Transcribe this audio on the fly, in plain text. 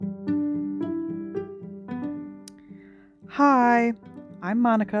Hi, I'm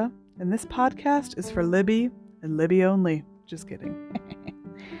Monica, and this podcast is for Libby and Libby only. Just kidding.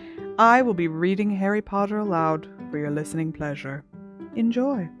 I will be reading Harry Potter aloud for your listening pleasure.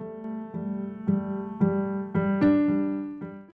 Enjoy.